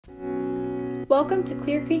Welcome to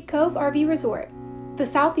Creek Cove RV Resort, the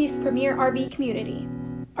Southeast premier RV community.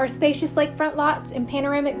 Our spacious lakefront lots and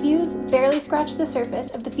panoramic views barely scratch the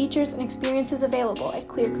surface of the features and experiences available at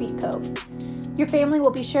Clear Creek Cove. Your family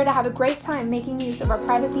will be sure to have a great time making use of our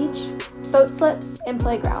private beach, boat slips, and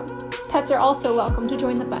playground. Pets are also welcome to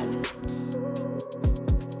join the fun.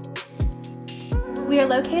 We are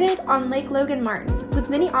located on Lake Logan Martin with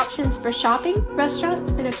many options for shopping,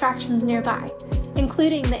 restaurants, and attractions nearby,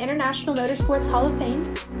 including the International Motorsports Hall of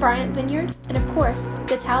Fame, Bryant Vineyard, and of course,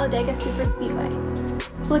 the Talladega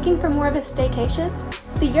Superspeedway. Looking for more of a staycation?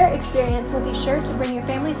 The yurt experience will be sure to bring your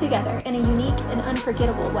family together in a unique and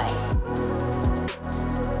unforgettable way.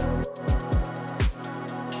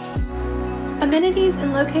 Amenities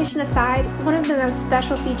and location aside, one of the most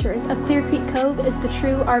special features of Clear Creek Cove is the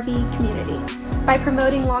true RV community. By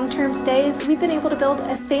promoting long-term stays, we've been able to build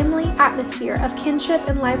a family atmosphere of kinship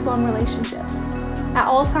and lifelong relationships. At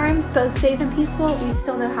all times, both safe and peaceful, we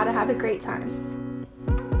still know how to have a great time.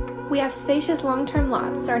 We have spacious long-term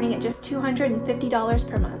lots starting at just $250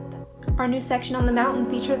 per month. Our new section on the mountain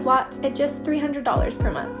features lots at just $300 per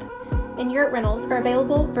month, and yurt rentals are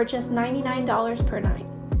available for just $99 per night.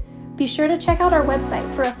 Be sure to check out our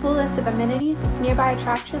website for a full list of amenities, nearby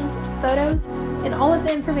attractions, photos, and all of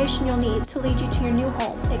the information you'll need to lead you to your new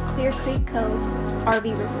home at Clear Creek Cove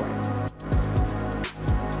RV Resort.